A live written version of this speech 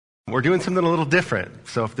We're doing something a little different.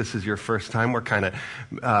 So if this is your first time, we're kind of,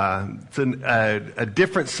 it's a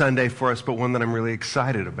different Sunday for us, but one that I'm really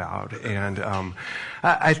excited about. And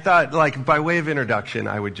I thought, like, by way of introduction,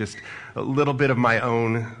 I would just, a little bit of my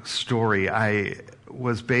own story. I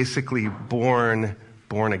was basically born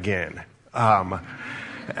again.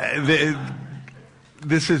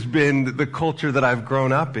 This has been the culture that I've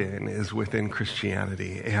grown up in, is within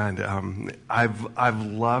Christianity, and I've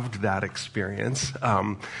loved that experience.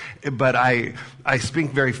 But I speak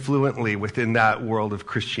very fluently within that world of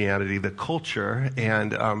Christianity, the culture,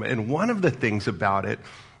 and one of the things about it,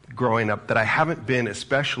 growing up, that I haven't been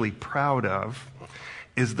especially proud of,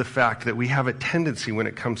 is the fact that we have a tendency when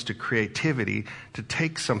it comes to creativity to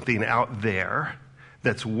take something out there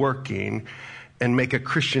that's working and make a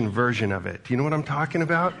Christian version of it. Do you know what I'm talking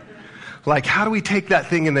about? Like, how do we take that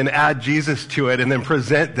thing and then add Jesus to it and then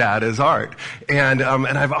present that as art? And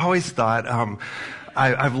I've always thought,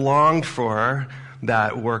 I've longed for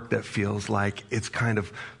that work that feels like it's kind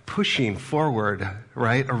of pushing forward,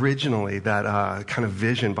 right? Originally, that kind of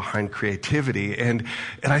vision behind creativity. And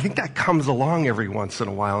I think that comes along every once in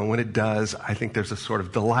a while. And when it does, I think there's a sort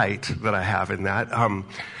of delight that I have in that.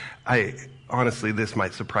 Honestly, this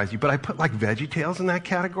might surprise you, but I put like VeggieTales in that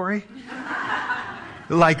category.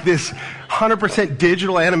 Like this 100%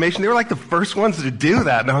 digital animation. They were like the first ones to do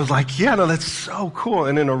that. And I was like, yeah, no, that's so cool.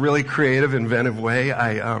 And in a really creative, inventive way,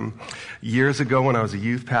 years ago when I was a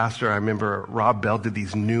youth pastor, I remember Rob Bell did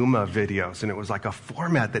these Numa videos, and it was like a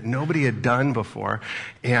format that nobody had done before.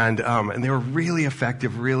 And they were really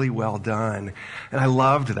effective, really well done. And I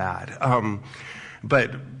loved that.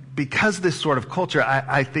 But because this sort of culture,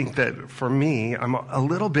 I think that for me, I'm a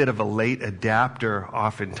little bit of a late adapter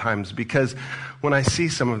oftentimes, because when I see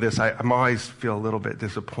some of this, I'm always feel a little bit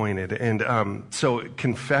disappointed. And so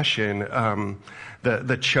confession,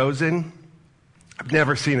 The Chosen, I've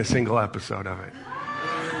never seen a single episode of it.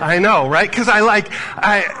 I know, right? Because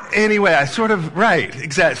anyway, I sort of, right,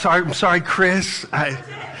 exactly. I'm sorry, Chris.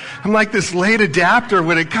 I'm like this late adapter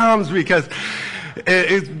when it comes, because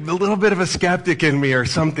it's a little bit of a skeptic in me or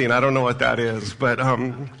something. I don't know what that is. But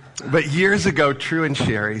years ago, True and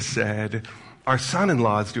Sherry said, our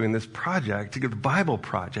son-in-law is doing this project, the Bible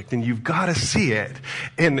project, and you've got to see it.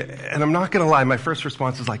 And I'm not going to lie, my first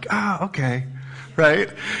response was like, okay, right?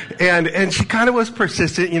 And she kind of was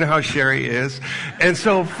persistent, you know how Sherry is. And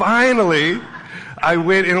so finally, I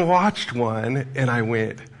went and watched one, and I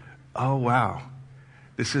went, oh, wow,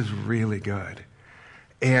 this is really good.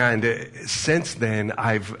 And since then,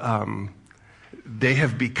 they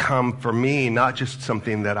have become, for me, not just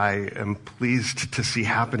something that I am pleased to see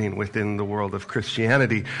happening within the world of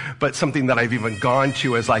Christianity, but something that I've even gone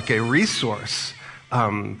to as like a resource.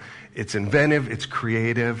 It's inventive, it's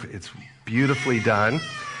creative, it's beautifully done.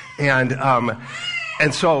 And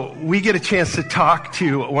so we get a chance to talk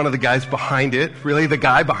to one of the guys behind it, really the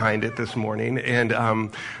guy behind it this morning.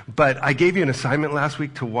 But I gave you an assignment last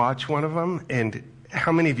week to watch one of them, and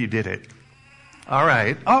how many of you did it? All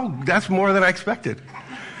right. Oh, that's more than I expected.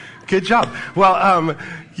 Good job. Well,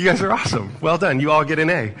 you guys are awesome. Well done. You all get an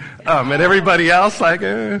A. And everybody else,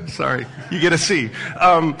 sorry, you get a C.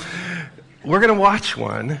 We're going to watch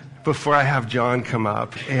one before I have John come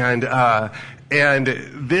up. And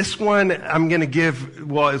this one I'm going to give,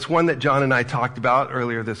 it's one that John and I talked about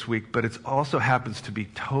earlier this week, but it also happens to be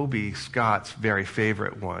Toby Scott's very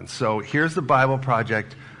favorite one. So here's the Bible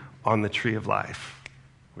project on the Tree of Life.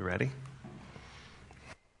 We ready?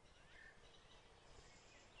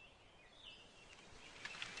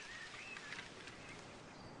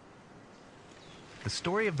 The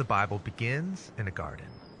story of the Bible begins in a garden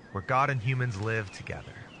where God and humans live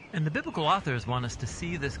together. And the biblical authors want us to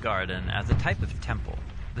see this garden as a type of temple.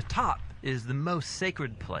 The top is the most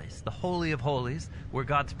sacred place, the Holy of Holies, where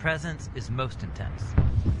God's presence is most intense.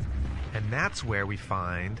 And that's where we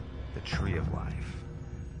find the Tree of Life.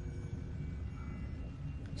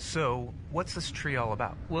 So, what's this tree all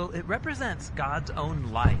about? Well, it represents God's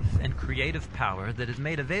own life and creative power that is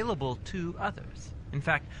made available to others. In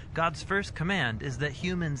fact, God's first command is that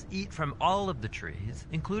humans eat from all of the trees,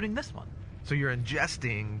 including this one. So you're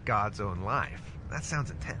ingesting God's own life. That sounds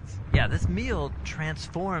intense. Yeah, this meal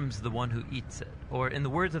transforms the one who eats it. Or in the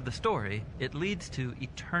words of the story, it leads to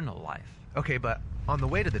eternal life. Okay, but on the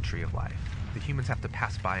way to the Tree of Life, the humans have to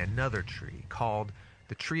pass by another tree called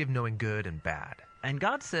the Tree of Knowing Good and Bad. And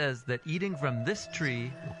God says that eating from this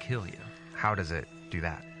tree will kill you. How does it do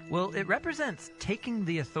that? Well, it represents taking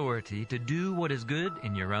the authority to do what is good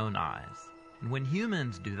in your own eyes. And when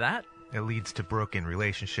humans do that, it leads to broken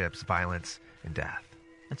relationships, violence, and death.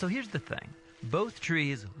 And so here's the thing. Both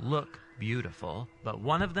trees look beautiful, but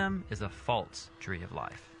one of them is a false tree of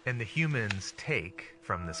life. And the humans take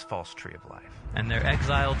from this false tree of life. And they're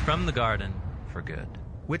exiled from the garden for good.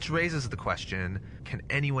 Which raises the question, can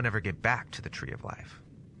anyone ever get back to the tree of life?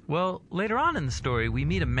 Well, later on in the story, we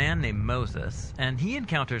meet a man named Moses, and he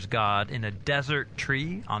encounters God in a desert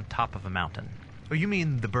tree on top of a mountain. Oh, you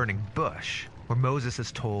mean the burning bush, where Moses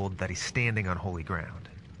is told that he's standing on holy ground.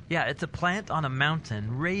 Yeah, it's a plant on a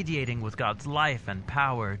mountain radiating with God's life and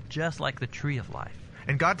power, just like the tree of life.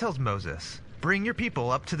 And God tells Moses, bring your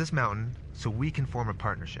people up to this mountain so we can form a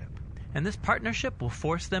partnership. And this partnership will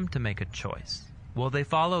force them to make a choice. Will they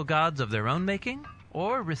follow gods of their own making,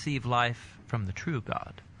 or receive life from the true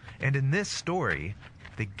God? And in this story,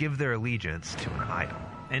 they give their allegiance to an idol.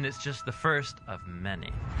 And it's just the first of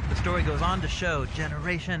many. The story goes on to show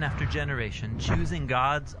generation after generation choosing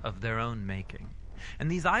gods of their own making.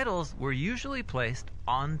 And these idols were usually placed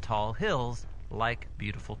on tall hills like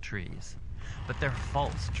beautiful trees. But they're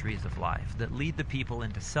false trees of life that lead the people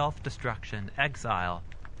into self-destruction, exile,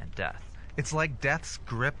 and death. It's like death's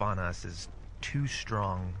grip on us is too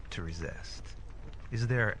strong to resist. Is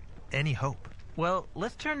there any hope? Well,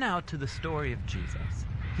 let's turn now to the story of Jesus.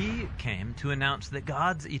 He came to announce that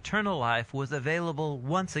God's eternal life was available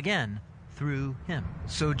once again through him.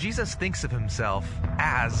 So Jesus thinks of himself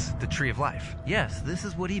as the tree of life. Yes, this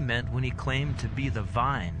is what he meant when he claimed to be the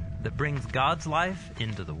vine that brings God's life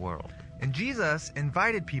into the world. And Jesus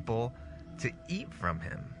invited people to eat from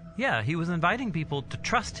him. Yeah, he was inviting people to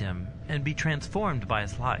trust him and be transformed by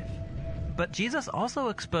his life. But Jesus also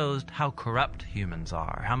exposed how corrupt humans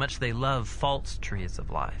are, how much they love false trees of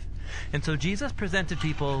life. And so Jesus presented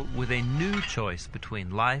people with a new choice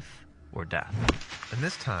between life or death. And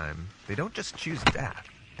this time, they don't just choose death.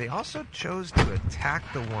 They also chose to attack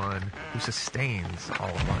the one who sustains all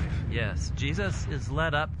of life. Yes, Jesus is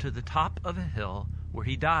led up to the top of a hill where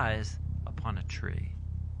he dies upon a tree.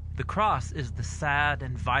 The cross is the sad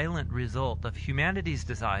and violent result of humanity's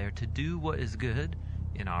desire to do what is good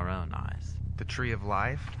in our own eyes. The tree of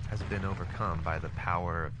life has been overcome by the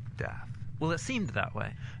power of death. Well, it seemed that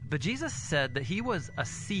way. But Jesus said that he was a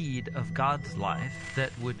seed of God's life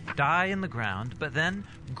that would die in the ground, but then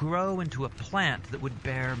grow into a plant that would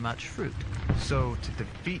bear much fruit. So to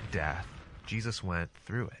defeat death, Jesus went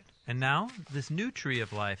through it. And now, this new tree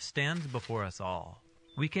of life stands before us all.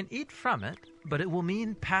 We can eat from it, but it will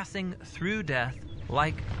mean passing through death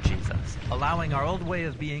like Jesus, allowing our old way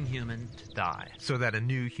of being human to die. So that a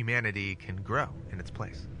new humanity can grow in its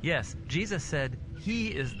place. Yes, Jesus said he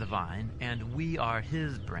is the vine and we are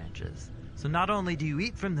his branches. So not only do you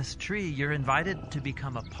eat from this tree, you're invited to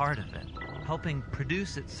become a part of it, helping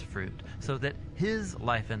produce its fruit so that his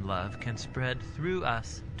life and love can spread through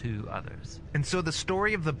us to others. And so the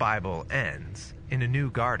story of the Bible ends in a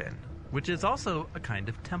new garden, which is also a kind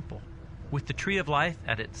of temple, with the tree of life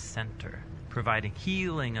at its center, providing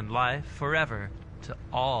healing and life forever to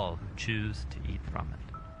all who choose to eat from it.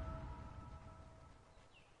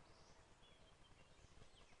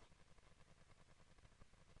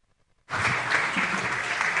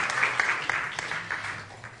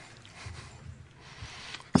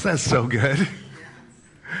 That's so good.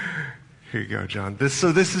 Here you go, John. This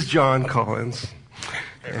is John Collins.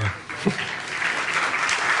 Yeah.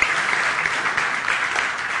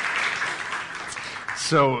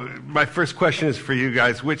 So my first question is for you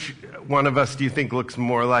guys. Which one of us do you think looks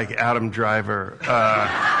more like Adam Driver?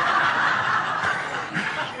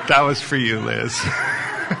 That was for you, Liz.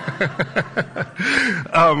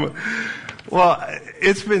 Well,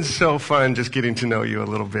 it's been so fun just getting to know you a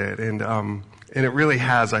little bit. And it really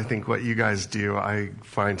has, I think, what you guys do, I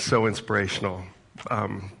find so inspirational.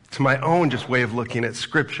 To my own just way of looking at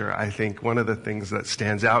Scripture, I think one of the things that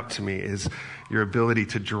stands out to me is your ability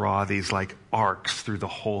to draw these like arcs through the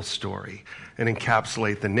whole story and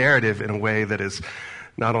encapsulate the narrative in a way that is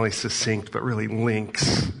not only succinct, but really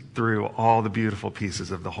links through all the beautiful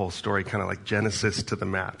pieces of the whole story, kind of like Genesis to the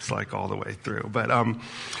maps, like all the way through. But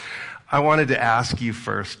I wanted to ask you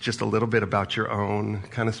first just a little bit about your own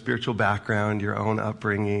kind of spiritual background, your own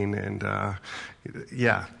upbringing, and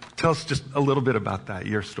tell us just a little bit about that,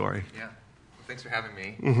 your story. Yeah. Well, thanks for having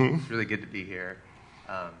me. Mm-hmm. It's really good to be here.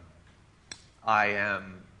 I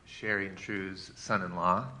am Sherry and True's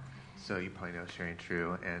son-in-law, so you probably know Sherry and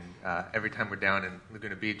True. And every time we're down in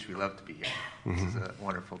Laguna Beach, we love to be here. Mm-hmm. This is a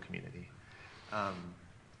wonderful community.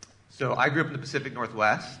 So I grew up in the Pacific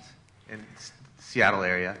Northwest, in Seattle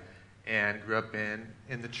area, and grew up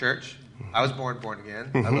in the church. I was born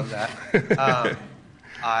again. I love that.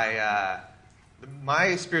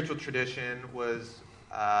 My spiritual tradition was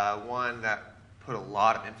one that put a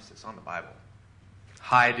lot of emphasis on the Bible.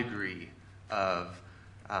 High degree of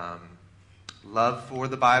love for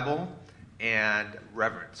the Bible and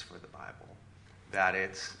reverence for the Bible. That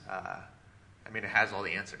it's, it has all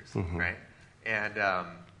the answers, right?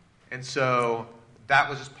 And so that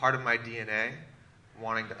was just part of my DNA,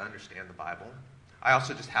 wanting to understand the Bible. I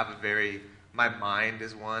also just have my mind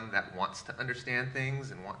is one that wants to understand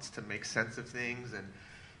things and wants to make sense of things. And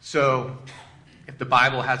so if the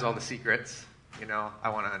Bible has all the secrets, I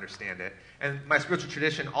want to understand it. And my spiritual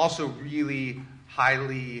tradition also really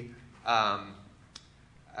highly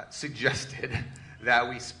suggested that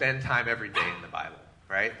we spend time every day in the Bible,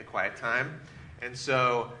 right? The quiet time. And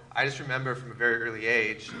so I just remember from a very early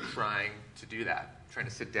age trying to do that, trying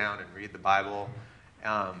to sit down and read the Bible,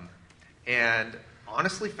 and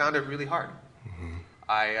honestly found it really hard. Mm-hmm.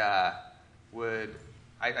 I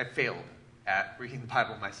failed at reading the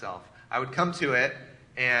Bible myself. I would come to it,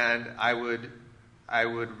 and I would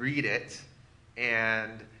read it,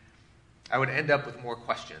 and I would end up with more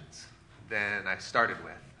questions than I started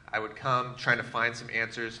with. I would come trying to find some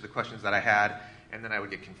answers to the questions that I had, and then I would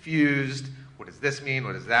get confused. What does this mean?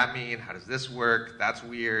 What does that mean? How does this work? That's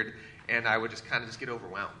weird. And I would just kind of get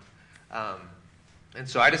overwhelmed. And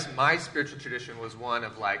so my spiritual tradition was one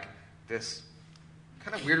of like this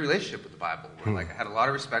kind of weird relationship with the Bible, where like I had a lot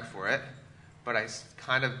of respect for it, but I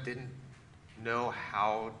kind of didn't know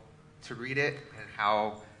how to read it and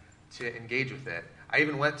how to engage with it. I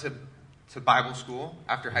even went to Bible school.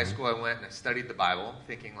 After high school, I went and I studied the Bible,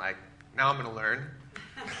 thinking like, now I'm going to learn.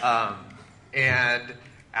 And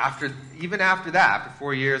even after that, after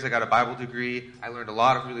 4 years, I got a Bible degree. I learned a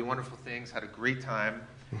lot of really wonderful things, had a great time.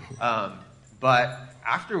 But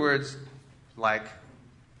afterwards, like,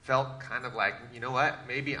 felt kind of like, you know what?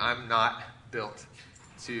 Maybe I'm not built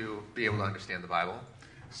to be able to understand the Bible.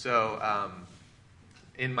 So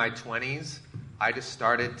in my 20s, I just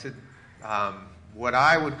started to what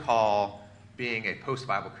I would call being a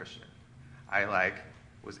post-Bible Christian. I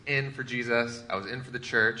was in for Jesus. I was in for the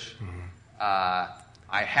church.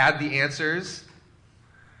 I had the answers,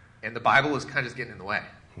 and the Bible was kind of just getting in the way.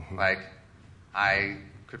 I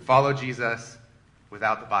could follow Jesus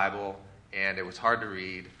without the Bible, and it was hard to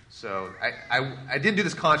read. So I didn't do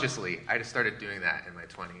this consciously. I just started doing that in my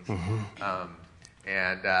 20s.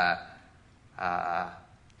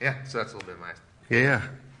 So that's a little bit of my... Yeah.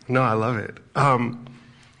 No, I love it.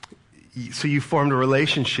 So you formed a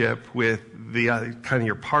relationship with the kind of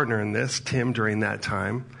your partner in this, Tim, during that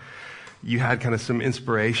time. You had kind of some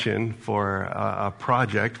inspiration for a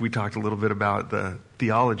project. We talked a little bit about the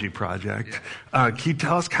theology project. Yeah. Can you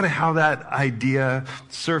tell us kind of how that idea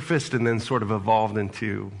surfaced and then sort of evolved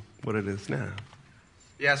into what it is now?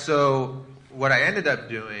 Yeah, so what I ended up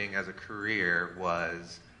doing as a career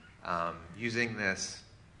was using this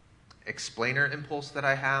explainer impulse that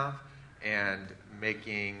I have and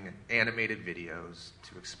making animated videos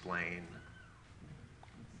to explain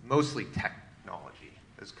mostly technology.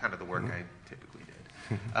 Is kind of the work I typically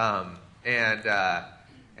did.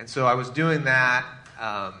 And so I was doing that.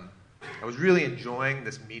 I was really enjoying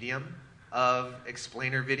this medium of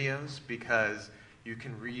explainer videos because you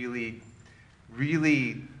can really,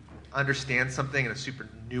 really understand something in a super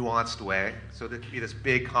nuanced way. So there could be this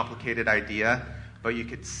big, complicated idea, but you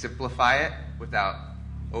could simplify it without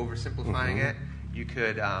oversimplifying it. You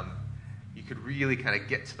could really kind of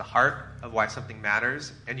get to the heart of why something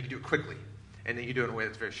matters, and you can do it quickly. And then you do it in a way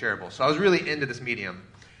that's very shareable. So I was really into this medium.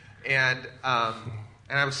 And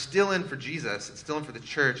I was still in for Jesus, and still in for the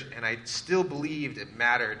church, and I still believed it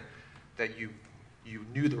mattered that you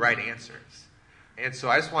knew the right answers. And so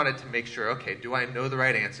I just wanted to make sure, okay, do I know the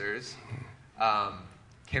right answers?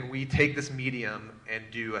 Can we take this medium and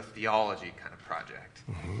do a theology kind of project?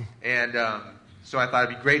 And so I thought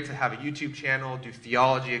it'd be great to have a YouTube channel, do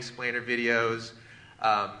theology explainer videos,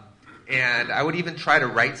 and I would even try to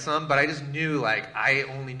write some, but I just knew, I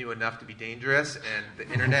only knew enough to be dangerous, and the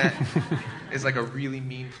internet is a really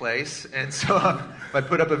mean place. And so if I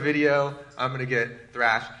put up a video, I'm going to get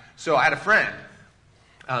thrashed. So I had a friend,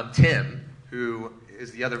 Tim, who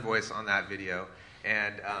is the other voice on that video,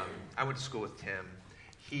 and I went to school with Tim.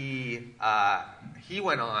 He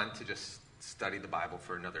went on to just study the Bible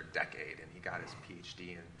for another decade, and he got his PhD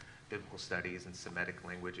in biblical studies and Semitic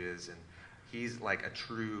languages, and he's like a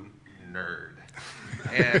true nerd.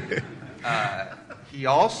 And he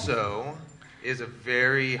also is a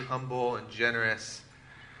very humble and generous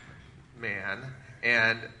man,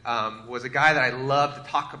 and was a guy that I loved to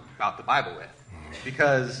talk about the Bible with.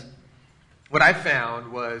 Because what I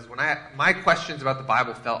found was my questions about the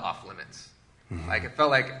Bible felt off limits. It felt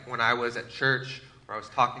like when I was at church or I was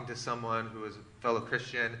talking to someone who was a fellow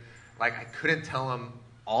Christian, I couldn't tell them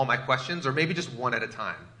all my questions, or maybe just one at a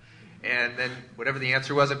time. And then whatever the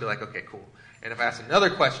answer was, I'd be like, okay, cool. And if I asked another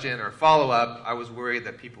question or follow-up, I was worried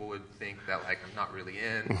that people would think that, like, I'm not really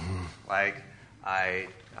in, like,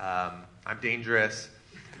 I'm dangerous.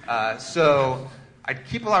 So I'd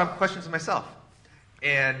keep a lot of questions to myself.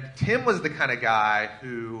 And Tim was the kind of guy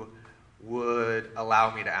who would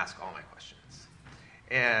allow me to ask all my questions.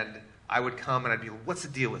 And I would come and I'd be, what's the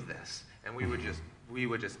deal with this? And we would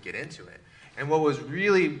just get into it. And what was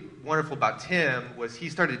really wonderful about Tim was he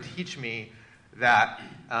started to teach me that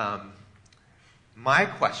my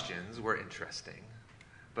questions were interesting,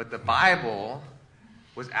 but the Bible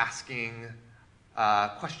was asking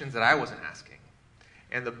questions that I wasn't asking.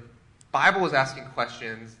 And the Bible was asking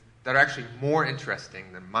questions that are actually more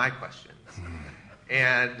interesting than my questions.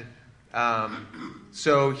 And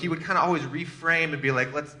so he would kind of always reframe and be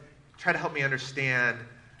like, let's try to help me understand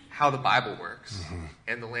how the Bible works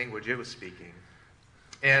and the language it was speaking.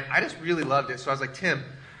 And I just really loved it. So I was like, Tim,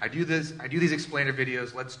 I do these explainer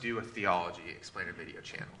videos. Let's do a theology explainer video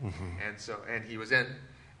channel. And he was in.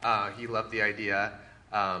 He loved the idea.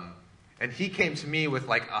 And he came to me with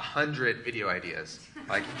like 100 video ideas.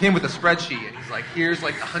 Like he came with a spreadsheet and he's like, here's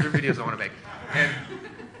like 100 videos I want to make. And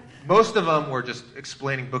most of them were just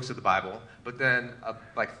explaining books of the Bible. But then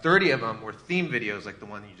like 30 of them were theme videos like the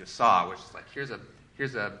one you just saw, which is like,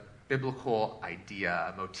 here's a biblical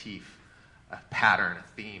idea, a motif, a pattern, a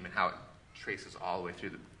theme, and how it traces all the way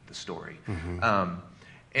through the story.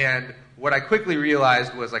 And what I quickly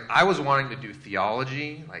realized was, like, I was wanting to do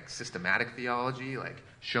theology, like systematic theology, like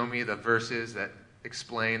show me the verses that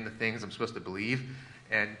explain the things I'm supposed to believe.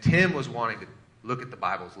 And Tim was wanting to look at the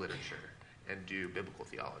Bible's literature and do biblical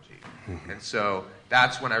theology. And so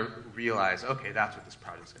that's when I realized, okay, that's what this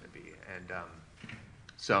project's going to be. And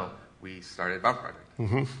so we started Bible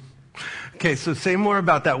Project. Okay, so say more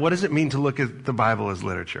about that. What does it mean to look at the Bible as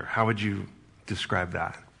literature? How would you describe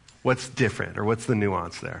that? What's different, or what's the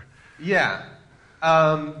nuance there? Yeah.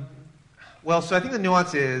 Well, so I think the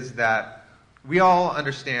nuance is that we all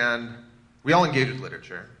engage with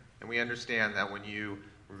literature, and we understand that when you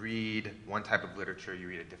read one type of literature, you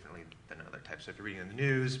read it differently than another type. So if you're reading a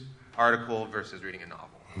news article versus reading a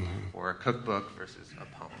novel, or a cookbook versus a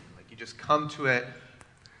poem, like you just come to it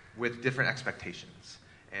with different expectations,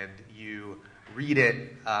 and you read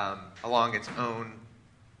it along its own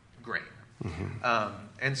grain.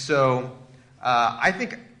 And so I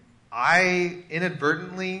think I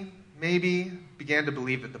inadvertently maybe began to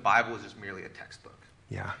believe that the Bible was just merely a textbook.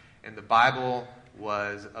 Yeah. And the Bible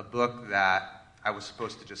was a book that I was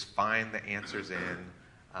supposed to just find the answers in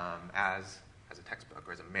as a textbook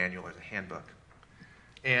or as a manual or as a handbook.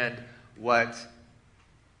 And what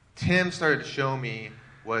Tim started to show me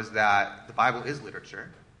was that the Bible is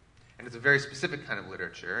literature, and it's a very specific kind of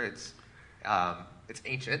literature. It's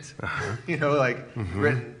ancient,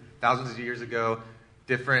 written thousands of years ago,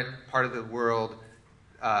 different part of the world,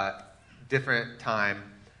 different time,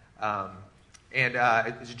 and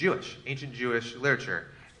it's ancient Jewish literature.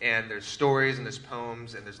 And there's stories and there's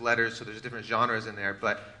poems and there's letters, so there's different genres in there,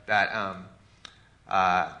 but that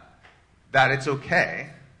it's okay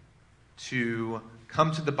to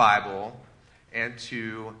come to the Bible and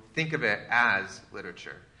to think of it as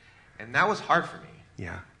literature. And that was hard for me.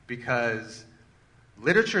 Yeah. Because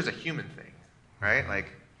literature is a human thing, right?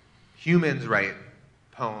 Like, humans write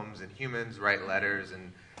poems and humans write letters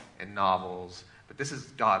and novels, but this is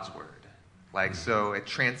God's word. Like, so it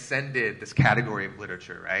transcended this category of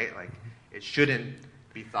literature, right? Like, it shouldn't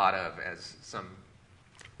be thought of as some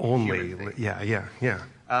only human thing. Yeah.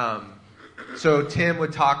 So Tim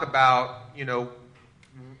would talk about,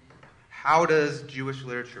 how does Jewish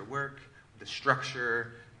literature work, the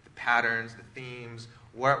structure, the patterns, the themes,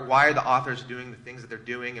 why are the authors doing the things that they're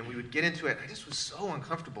doing, and we would get into it. I just was so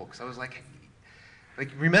uncomfortable because I was like,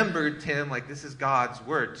 remember, Tim, like, this is God's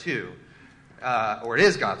word too, or it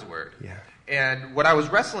is God's word. Yeah. And what I was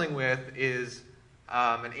wrestling with is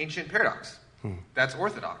an ancient paradox that's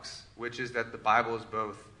orthodox, which is that the Bible is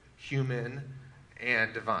both human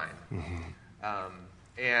and divine.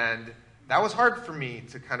 And that was hard for me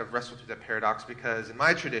to kind of wrestle through that paradox because in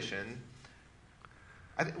my tradition,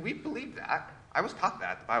 we believe that. I was taught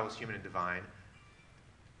that the Bible is human and divine.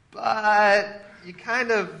 But you kind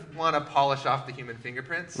of want to polish off the human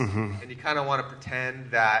fingerprints, and you kind of want to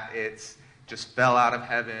pretend that it's just fell out of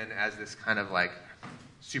heaven as this kind of like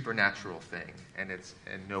supernatural thing, and it's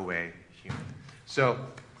in no way human. So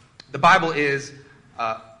the Bible is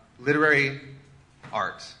literary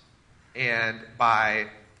art, and by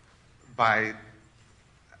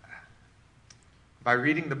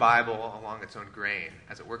reading the Bible along its own grain,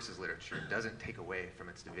 as it works as literature, it doesn't take away from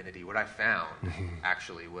its divinity. What I found,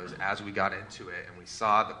 actually, was as we got into it and we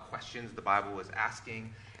saw the questions the Bible was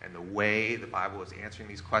asking and the way the Bible was answering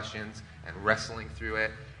these questions and wrestling through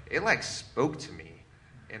it, it like spoke to me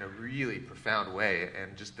in a really profound way,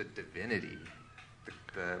 and just the divinity,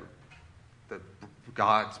 the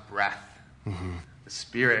God's breath, the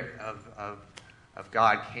Spirit of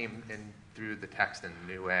God came in through the text in a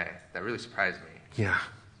new way that really surprised me. Yeah.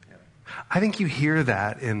 I think you hear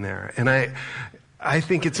that in there. And I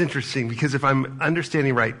think it's interesting because if I'm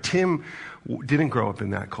understanding right, Tim didn't grow up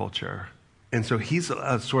in that culture. And so he's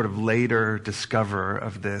a sort of later discoverer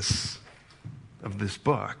of this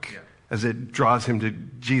book. Yeah. As it draws him to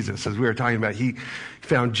Jesus. As we were talking about, he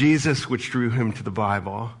found Jesus, which drew him to the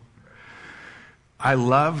Bible. I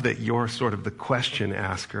love that you're sort of the question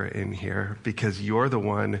asker in here, because you're the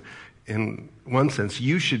one, in one sense,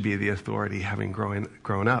 you should be the authority having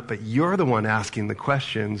grown up, but you're the one asking the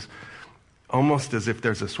questions almost as if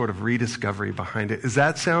there's a sort of rediscovery behind it. Does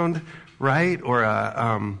that sound right? Or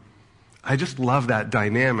I just love that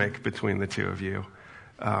dynamic between the two of you.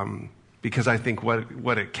 Because I think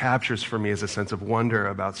what it captures for me is a sense of wonder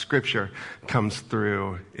about Scripture comes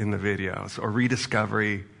through in the videos, or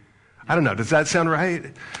rediscovery. I don't know. Does that sound right?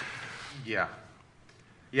 Yeah.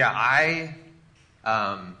 Yeah, I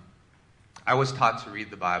was taught to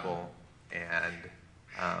read the Bible and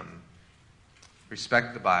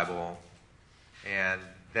respect the Bible and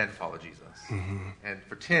then follow Jesus. Mm-hmm. And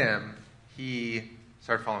for Tim, he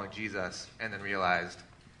started following Jesus and then realized,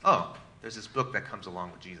 oh, there's this book that comes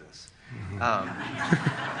along with Jesus.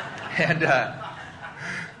 And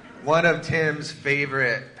one of Tim's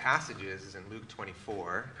favorite passages is in Luke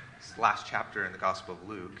 24, it's the last chapter in the Gospel of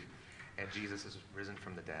Luke, and Jesus is risen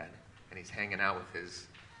from the dead, and he's hanging out with his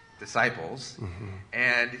disciples,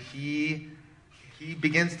 and he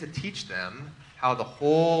begins to teach them how the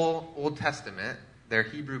whole Old Testament, their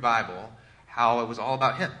Hebrew Bible, how it was all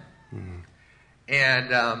about him. And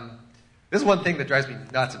this is one thing that drives me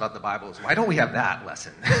nuts about the Bible is, why don't we have that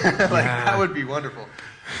lesson? That would be wonderful.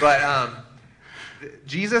 But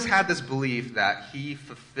Jesus had this belief that he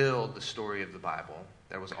fulfilled the story of the Bible,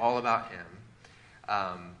 that it was all about him.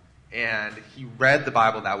 And he read the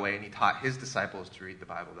Bible that way, and he taught his disciples to read the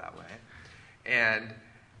Bible that way. And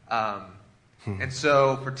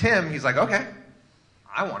so for Tim, he's like, okay,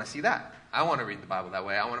 I want to see that. I want to read the Bible that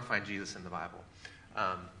way. I want to find Jesus in the Bible.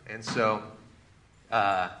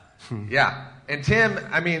 Yeah. And Tim,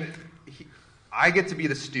 I mean, I get to be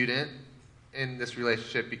the student in this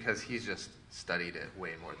relationship because he's just studied it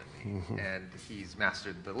way more than me. And he's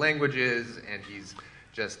mastered the languages, and he's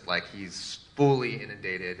just like, he's fully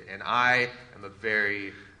inundated. And I'm a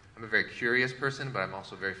very curious person, but I'm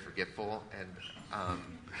also very forgetful.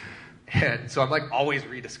 And so I'm like always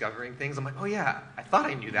rediscovering things. I'm like, oh yeah, I thought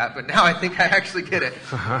I knew that, but now I think I actually get it.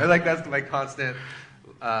 I like, that's my constant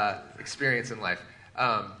experience in life.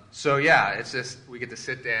 So yeah, it's just, we get to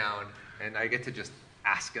sit down and I get to just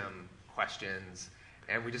ask him questions,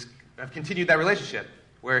 and I've continued that relationship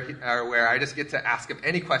where I just get to ask him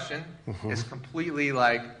any question. It's completely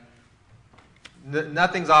like,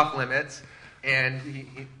 nothing's off limits, and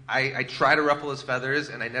I try to ruffle his feathers,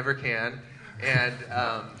 and I never can.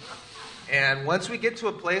 And once we get to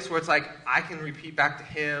a place where it's like, I can repeat back to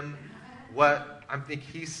him what I think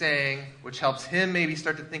he's saying, which helps him maybe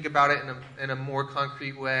start to think about it in a more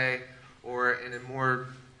concrete way, or in a more,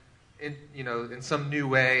 in some new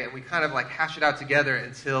way, and we kind of like hash it out together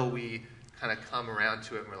until we kind of come around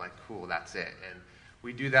to it, and we're like, cool, that's it. And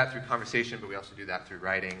we do that through conversation, but we also do that through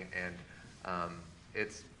writing, and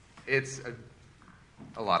it's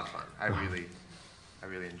a lot of fun. I really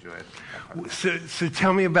enjoyed that. So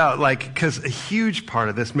tell me about, because a huge part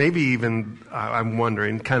of this, maybe even, I'm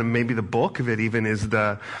wondering, kind of maybe the bulk of it even is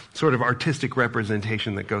the sort of artistic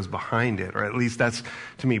representation that goes behind it, or at least that's,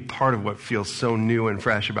 to me, part of what feels so new and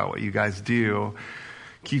fresh about what you guys do.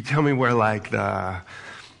 Can you tell me where,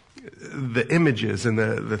 the images and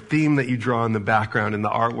the theme that you draw in the background and the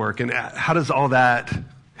artwork, and how does all that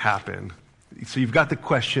happen? So you've got the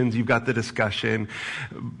questions, you've got the discussion.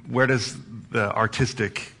 Where does the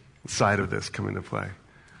artistic side of this come into play?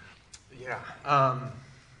 Yeah.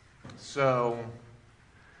 So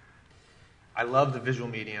I love the visual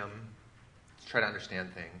medium to try to understand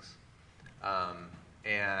things.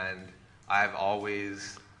 And I've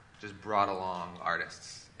always just brought along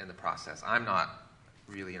artists in the process. I'm not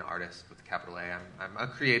really an artist with a capital A. I'm a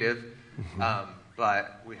creative,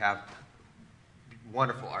 but we have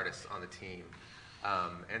wonderful artists on the team.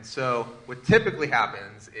 And so what typically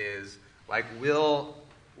happens is, we'll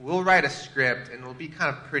write a script, and it'll be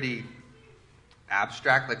kind of pretty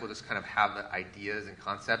abstract. We'll just kind of have the ideas and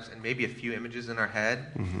concepts and maybe a few images in our head.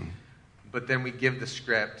 But then we give the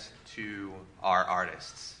script to our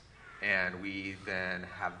artists. and we then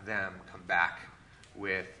have them come back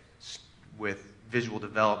with visual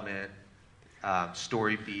development,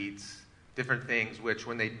 story beats, different things, which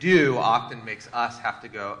when they do often makes us have to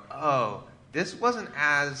go, oh, this wasn't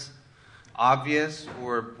as obvious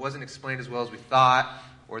or wasn't explained as well as we thought,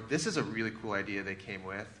 or this is a really cool idea they came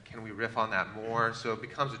with. Can we riff on that more? So it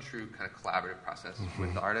becomes a true kind of collaborative process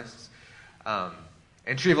with the artists.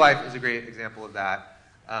 And Tree of Life is a great example of that.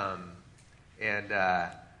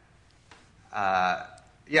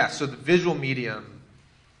 So the visual medium,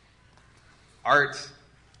 art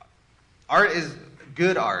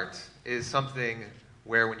is something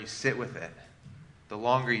where when you sit with it, the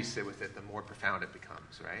longer you sit with it, the more profound it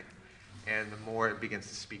becomes, right? And the more it begins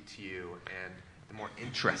to speak to you, and the more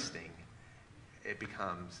interesting it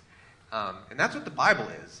becomes. And that's what the Bible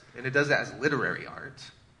is, and it does that as literary art.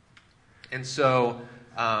 And so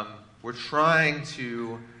we're trying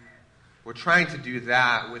to do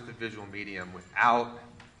that with the visual medium without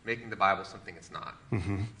making the Bible something it's not.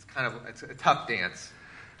 Mm-hmm. It's a tough dance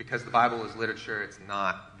because the Bible is literature; it's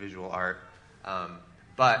not visual art.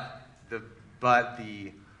 But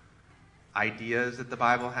the ideas that the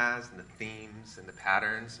Bible has, and the themes and the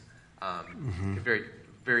patterns, can very,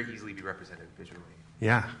 very easily be represented visually.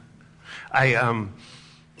 Yeah. I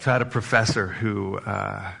had a professor who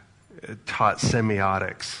taught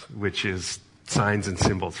semiotics, which is signs and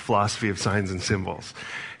symbols, philosophy of signs and symbols.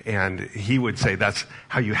 And he would say that's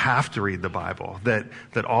how you have to read the Bible, that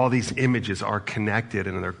all these images are connected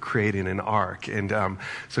and they're creating an arc. And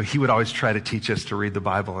so he would always try to teach us to read the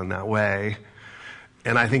Bible in that way.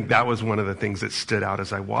 And I think that was one of the things that stood out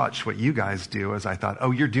as I watched what you guys do, as I thought, oh,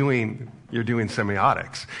 you're doing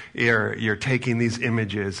semiotics. You're taking these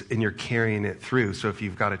images and you're carrying it through. So if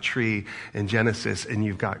you've got a tree in Genesis and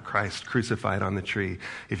you've got Christ crucified on the tree,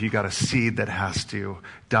 if you've got a seed that has to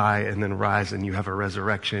die and then rise and you have a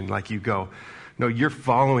resurrection, like you go, no, you're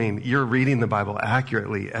reading the Bible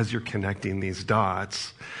accurately as you're connecting these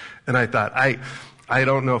dots. And I thought, I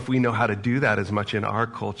don't know if we know how to do that as much in our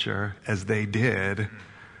culture as they did,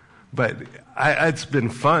 but it's been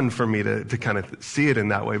fun for me to kind of see it in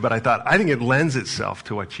that way. But I think it lends itself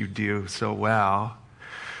to what you do so well.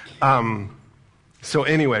 So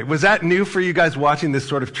anyway, was that new for you guys watching this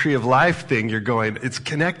sort of Tree of Life thing? You're going, it's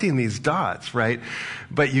connecting these dots, right?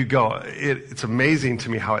 But you go, it's amazing to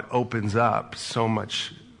me how it opens up so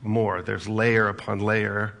much more. There's layer upon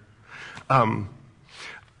layer.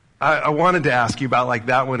 I wanted to ask you about like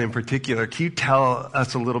that one in particular. Can you tell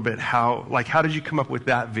us a little bit how did you come up with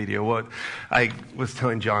that video? What I was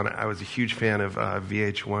telling John, I was a huge fan of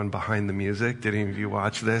VH1 Behind the Music. Did any of you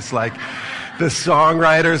watch this? Like the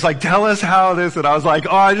songwriters, like tell us how this, and I was like,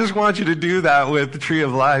 oh, I just want you to do that with the Tree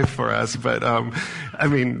of Life for us. But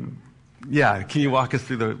can you walk us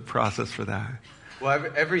through the process for that? Well,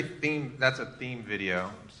 every theme, that's a theme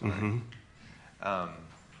video. Mm-hmm.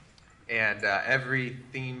 And every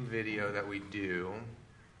theme video that we do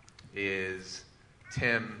is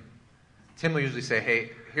Tim will usually say, hey,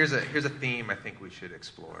 here's a theme I think we should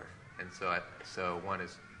explore. And so one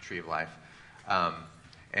is Tree of Life.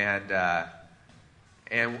 And a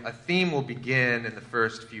theme will begin in the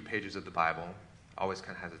first few pages of the Bible. Always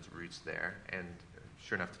kind of has its roots there. And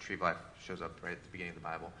sure enough, the Tree of Life shows up right at the beginning of the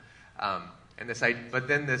Bible. But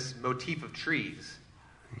then this motif of trees,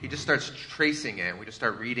 he just starts tracing it, and we just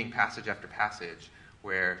start reading passage after passage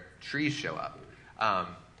where trees show up.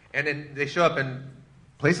 And then they show up in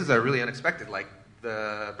places that are really unexpected, like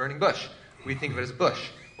the burning bush. We think of it as a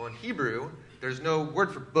bush. Well, in Hebrew, there's no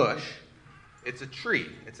word for bush. It's a tree.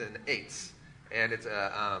 It's an eitz. And it's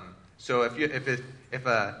so if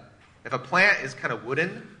a plant is kind of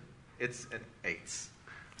wooden, it's an eitz.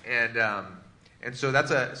 And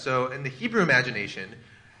so in the Hebrew imagination,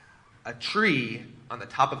 a tree on the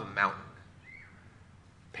top of a mountain.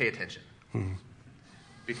 Pay attention. Mm-hmm.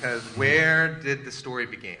 Because where did the story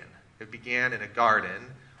begin? It began in a garden,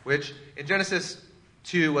 which in Genesis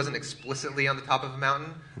 2 wasn't explicitly on the top of a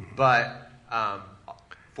mountain, but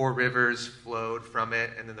 4 rivers flowed from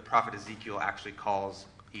it, and then the prophet Ezekiel actually calls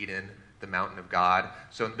Eden the mountain of God.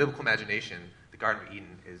 So in the biblical imagination, the Garden of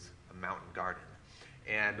Eden is a mountain garden.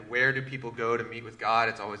 And where do people go to meet with God?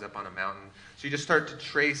 It's always up on a mountain. So you just start to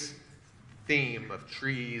trace theme of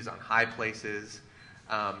trees on high places,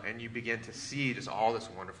 and you begin to see just all this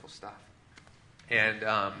wonderful stuff. And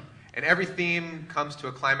every theme comes to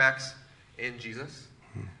a climax in Jesus.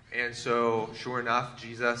 And so, sure enough,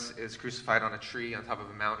 Jesus is crucified on a tree on top of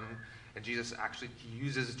a mountain, and Jesus actually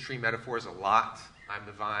uses tree metaphors a lot. I'm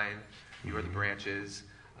the vine, you are the branches.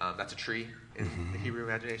 That's a tree in the Hebrew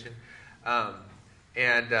imagination.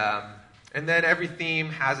 And then every theme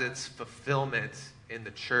has its fulfillment in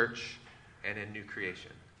the church and in new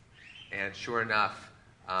creation. And sure enough,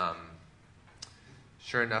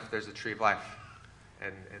 there's the tree of life,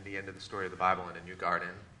 and the end of the story of the Bible in a new garden.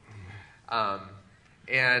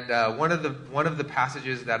 One of the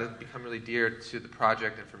passages that has become really dear to the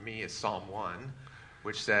project and for me is Psalm 1,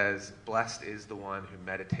 which says, "Blessed is the one who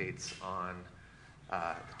meditates on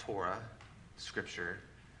the Torah, Scripture,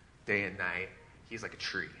 day and night. He's like a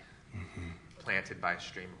tree planted by a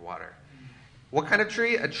stream of water." What kind of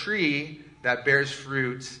tree? A tree that bears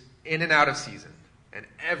fruit in and out of season, and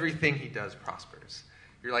everything he does prospers.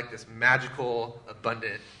 You're like this magical,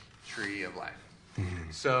 abundant tree of life.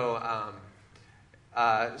 So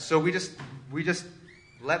we just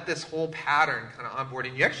let this whole pattern kind of onboard,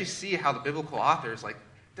 and you actually see how the biblical authors, like,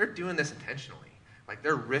 they're doing this intentionally. Like,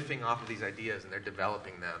 they're riffing off of these ideas and they're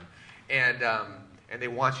developing them, and they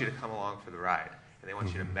want you to come along for the ride, and they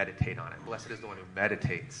want you to meditate on it. Blessed is the one who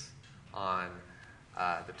meditates on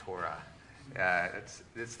the Torah. It's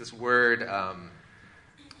this word in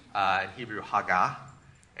Hebrew, hagah,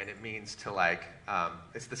 and it means to, like,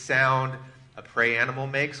 it's the sound a prey animal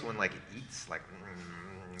makes when, like, it eats, like,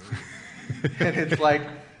 and it's like,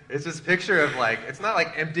 it's this picture of, like, it's not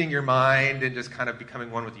like emptying your mind and just kind of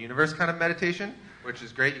becoming one with the universe kind of meditation, which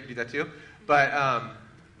is great, you can do that too, but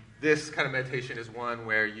this kind of meditation is one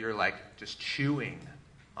where you're, like, just chewing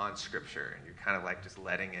on Scripture, and you're kind of, like, just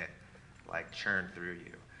letting it, like, churn through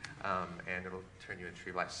you, and it'll turn you into a tree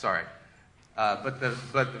of life. Sorry. But the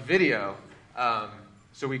video,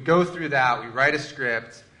 so we go through that, we write a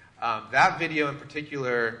script. That video in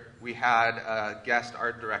particular, we had a guest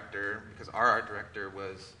art director, because our art director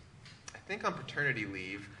was, I think, on paternity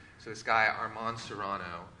leave. So this guy, Armand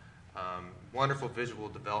Serrano, wonderful visual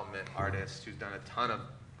development artist who's done a ton of,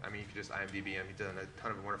 I mean, you could just IMDb him, he's done a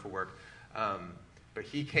ton of wonderful work. But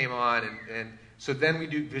he came on, and so then we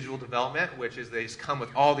do visual development, which is they just come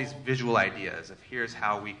with all these visual ideas of here's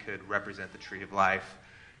how we could represent the tree of life,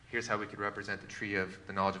 here's how we could represent the tree of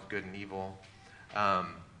the knowledge of good and evil. What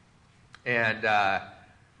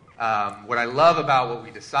I love about what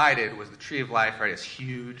we decided was the tree of life, right, is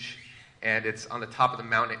huge, and it's on the top of the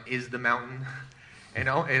mountain. It is the mountain. You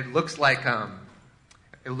know, it looks like a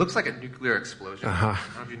nuclear explosion. I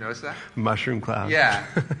don't know if you noticed that. Mushroom cloud. Yeah,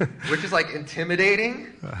 which is, like,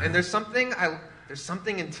 intimidating. And there's something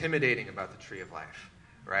intimidating about the tree of life,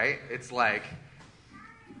 right? It's like,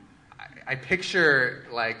 I picture,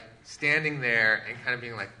 like, standing there and kind of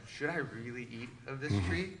being like, should I really eat of this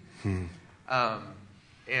tree?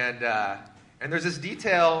 And there's this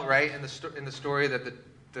detail, right, in the story that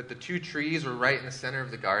the two trees were right in the center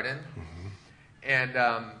of the garden. And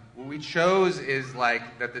what we chose is,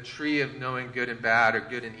 like, that the tree of knowing good and bad, or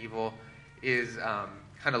good and evil, is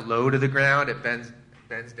kind of low to the ground. It bends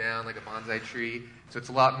down like a bonsai tree, so it's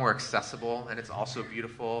a lot more accessible, and it's also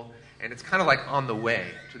beautiful, and it's kind of like on the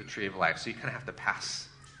way to the tree of life. So you kind of have to pass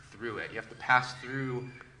through it. You have to pass through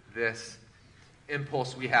this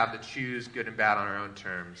impulse we have to choose good and bad on our own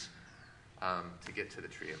terms to get to the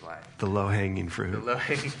tree of life. The low-hanging fruit. The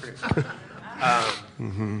low-hanging fruit.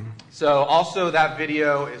 So also that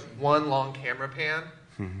video is one long camera pan,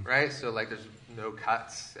 right? So, like, there's no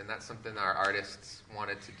cuts, and that's something our artists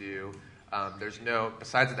wanted to do. There's no,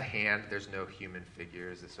 besides the hand, there's no human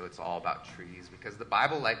figures, so it's all about trees, because the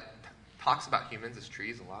Bible, like, talks about humans as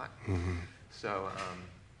trees a lot. So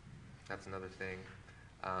that's another thing.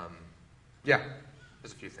 Yeah,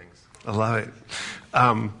 there's a few things. I love it.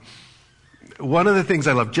 One of the things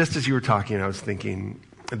I love, just as you were talking, I was thinking,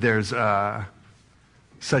 there's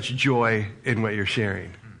such joy in what you're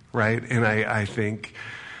sharing, right? And I think,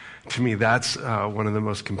 to me, that's one of the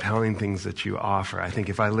most compelling things that you offer. I think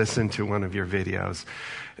if I listen to one of your videos,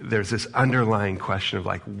 there's this underlying question of,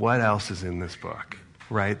 like, what else is in this book,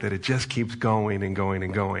 right? That it just keeps going and going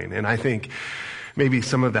and going. And I think maybe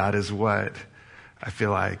some of that is what I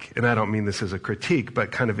feel like, and I don't mean this as a critique,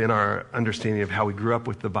 but kind of in our understanding of how we grew up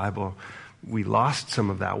with the Bible, we lost some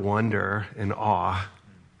of that wonder and awe,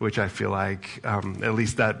 which I feel like, at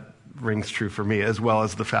least that rings true for me, as well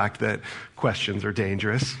as the fact that questions are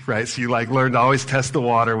dangerous, right? So you, like, learn to always test the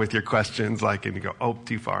water with your questions, like, and you go, oh,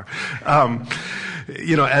 too far.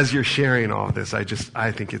 You know, as you're sharing all of this,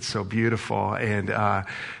 I think it's so beautiful. And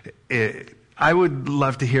I would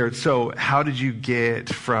love to hear it. So how did you get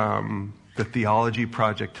from the theology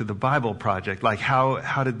project to the Bible project? Like,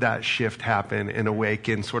 how did that shift happen and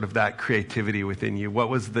awaken sort of that creativity within you? What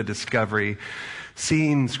was the discovery?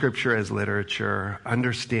 Seeing Scripture as literature,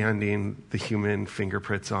 understanding the human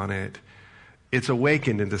fingerprints on it, it's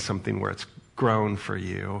awakened into something where it's grown for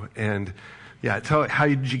you. And yeah, how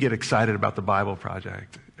did you get excited about the Bible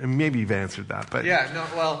project? And maybe you've answered that, but yeah, no,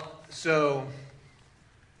 well, so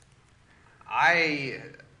I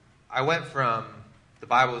went from the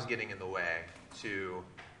Bible is getting in the way to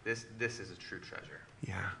this is a true treasure.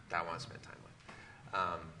 Yeah. That I want to spend time with.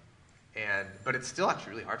 But it's still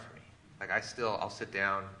actually really hard for me. Like I'll sit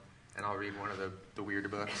down and I'll read one of the weirder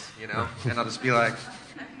books, and I'll just be like,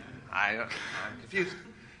 I'm confused.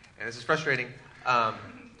 And this is frustrating.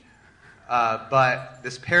 But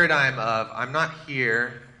this paradigm of I'm not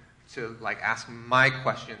here to ask my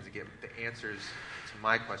questions to get the answers to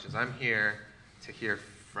my questions. I'm here to hear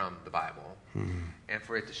from the Bible and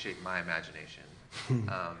for it to shape my imagination.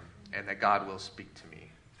 And that God will speak to me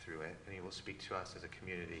through it, and He will speak to us as a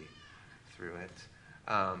community through it.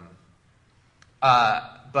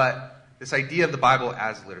 But this idea of the Bible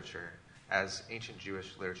as literature, as ancient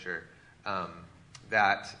Jewish literature,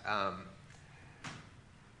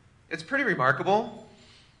 it's pretty remarkable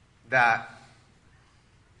that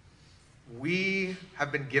we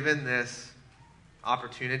have been given this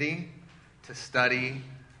opportunity to study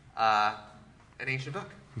an ancient book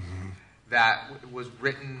that was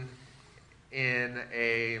written in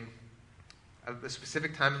a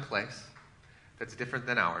specific time and place that's different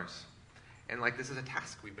than ours. And this is a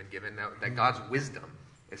task we've been given, that God's wisdom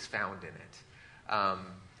is found in it.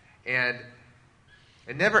 And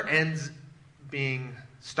it never ends being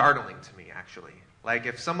startling to me, actually.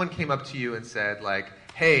 If someone came up to you and said,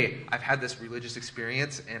 hey, I've had this religious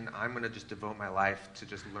experience, and I'm going to just devote my life to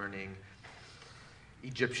just learning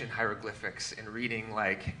Egyptian hieroglyphics and reading,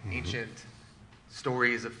 ancient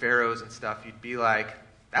stories of pharaohs and stuff, you'd be like,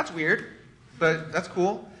 that's weird, but that's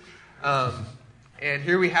cool. And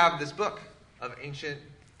here we have this book of ancient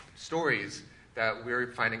stories that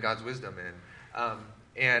we're finding God's wisdom in.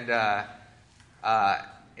 And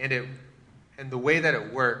the way that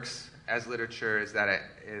it works as literature is that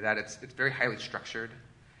it's very highly structured,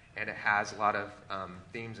 and it has a lot of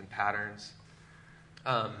themes and patterns.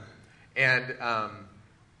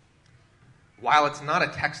 While it's not a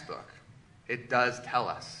textbook, it does tell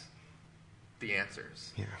us the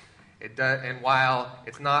answers. Yeah. It does, and while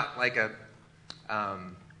it's not like a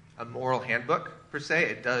moral handbook per se,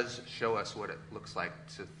 it does show us what it looks like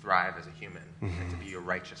to thrive as a human and to be a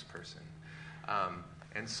righteous person.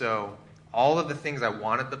 And so all of the things I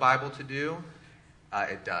wanted the Bible to do,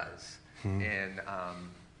 it does in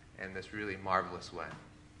this really marvelous way.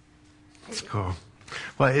 That's cool.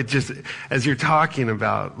 Well, it just, as you're talking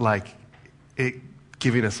about it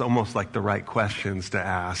giving us almost the right questions to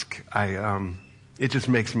ask, it just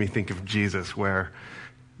makes me think of Jesus, where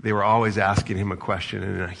they were always asking him a question,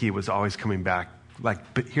 and he was always coming back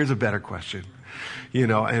but here's a better question,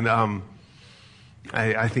 and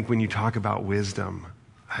I think when you talk about wisdom,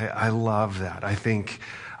 I love that. I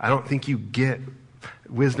don't think you get,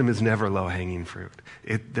 wisdom is never low-hanging fruit.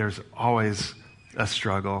 There's always a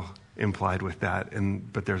struggle implied with that,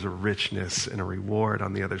 but there's a richness and a reward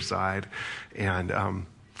on the other side. And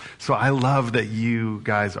so I love that you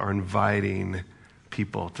guys are inviting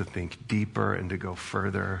people to think deeper and to go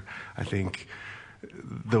further. I think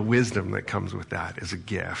the wisdom that comes with that is a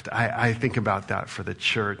gift. I think about that for the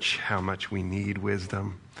church, how much we need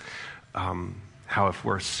wisdom. How if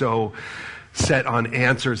we're so set on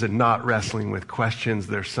answers and not wrestling with questions,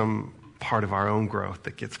 there's some part of our own growth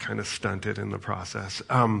that gets kind of stunted in the process.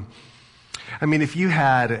 If you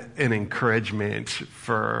had an encouragement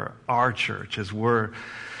for our church, as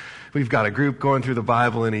we've got a group going through the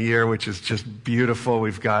Bible in a year, which is just beautiful.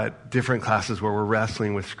 We've got different classes where we're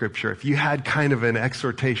wrestling with Scripture. If you had kind of an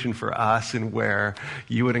exhortation for us and where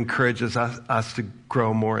you would encourage us to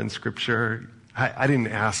grow more in Scripture, I didn't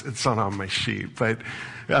ask, it's not on my sheet, but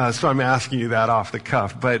so I'm asking you that off the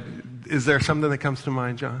cuff. But is there something that comes to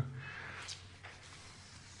mind, John?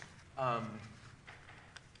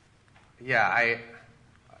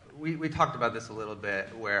 We talked about this a little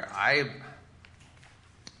bit, where I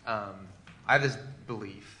have this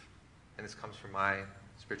belief, and this comes from my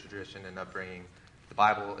spiritual tradition and upbringing, the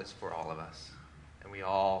Bible is for all of us, and we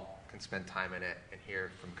all can spend time in it and hear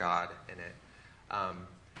from God in it.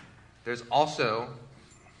 There's also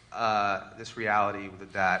this reality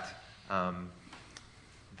that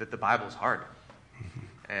the Bible is hard,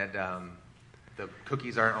 and the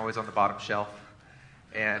cookies aren't always on the bottom shelf,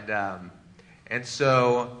 and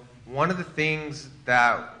so one of the things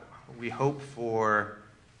that we hope for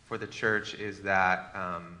the church is that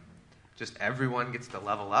just everyone gets to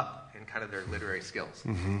level up in kind of their literary skills.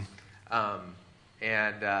 And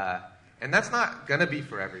that's not going to be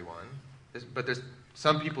for everyone. But there's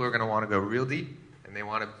some people who are going to want to go real deep, and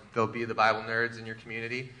they'll be the Bible nerds in your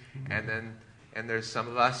community. And there's some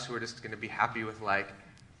of us who are just going to be happy with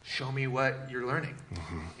show me what you're learning,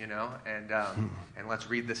 and let's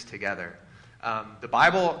read this together. The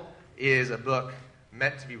Bible is a book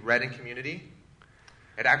meant to be read in community.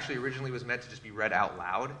 It actually originally was meant to just be read out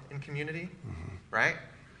loud in community, right?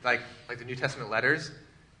 Like the New Testament letters.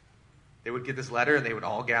 They would get this letter, and they would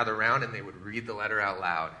all gather around, and they would read the letter out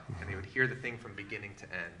loud, and they would hear the thing from beginning to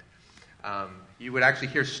end. You would actually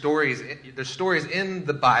hear stories. There's stories in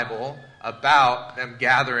the Bible about them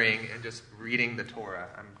gathering and just reading the Torah.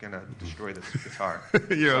 I'm going to destroy this guitar.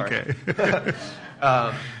 You're Sorry. okay.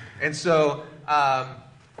 And so,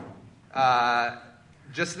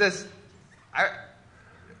 just this,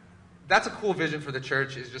 that's a cool vision for the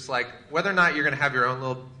church, is just like, whether or not you're going to have your own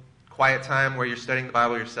little quiet time where you're studying the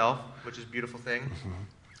Bible yourself, which is a beautiful thing,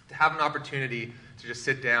 to have an opportunity to just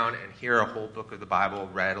sit down and hear a whole book of the Bible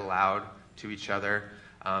read aloud to each other.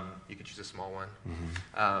 You can choose a small one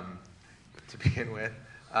to begin with.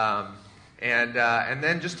 And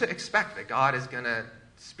then just to expect that God is going to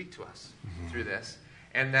speak to us through this.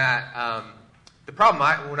 And that the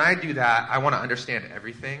problem, when I do that, I want to understand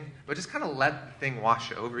everything, but just kind of let the thing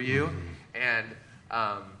wash over you and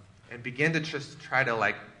begin to just try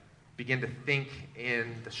to begin to think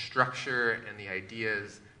in the structure and the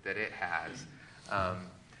ideas that it has,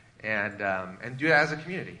 and do it as a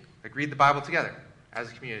community. Like, read the Bible together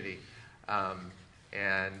as a community.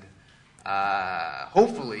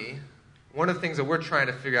 Hopefully, one of the things that we're trying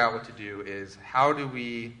to figure out what to do is, how do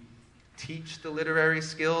we teach the literary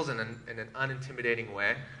skills in an unintimidating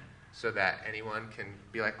way, so that anyone can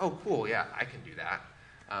be like, oh, cool, yeah, I can do that.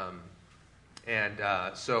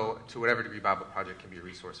 So to whatever degree Bible Project can be a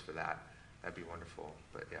resource for that, that'd be wonderful.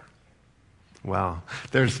 But yeah. Wow.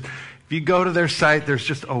 If you go to their site, there's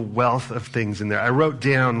just a wealth of things in there. I wrote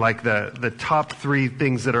down the top 3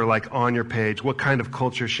 things that are on your page. What kind of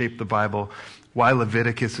culture shaped the Bible? Why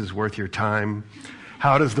Leviticus is worth your time.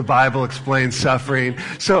 How does the Bible explain suffering?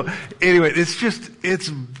 So anyway, it's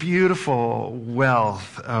beautiful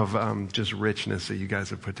wealth of just richness that you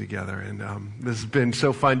guys have put together. And this has been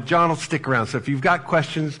so fun. John will stick around. So if you've got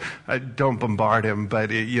questions, don't bombard him,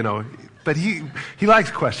 but but he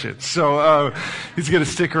likes questions. So he's going to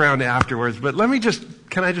stick around afterwards. But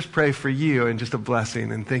can I just pray for you and just a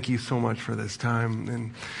blessing, and thank you so much for this time.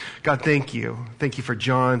 And God, thank you. Thank you for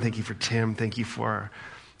John. Thank you for Tim. Thank you for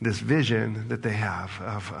this vision that they have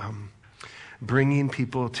of bringing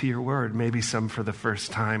people to your word, maybe some for the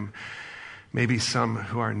first time, maybe some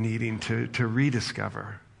who are needing to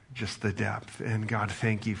rediscover just the depth. And God,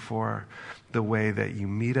 thank you for the way that you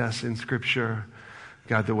meet us in Scripture.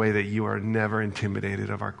 God, the way that you are never intimidated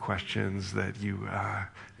of our questions, that you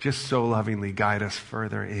just so lovingly guide us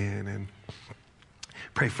further in. And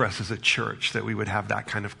pray for us as a church that we would have that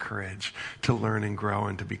kind of courage to learn and grow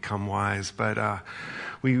and to become wise. But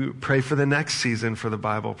we pray for the next season for the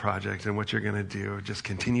Bible Project and what you're going to do. Just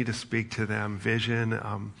continue to speak to them, vision,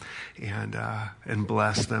 and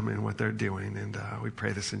bless them in what they're doing. And we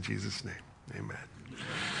pray this in Jesus' name. Amen.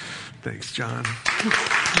 Thanks, John.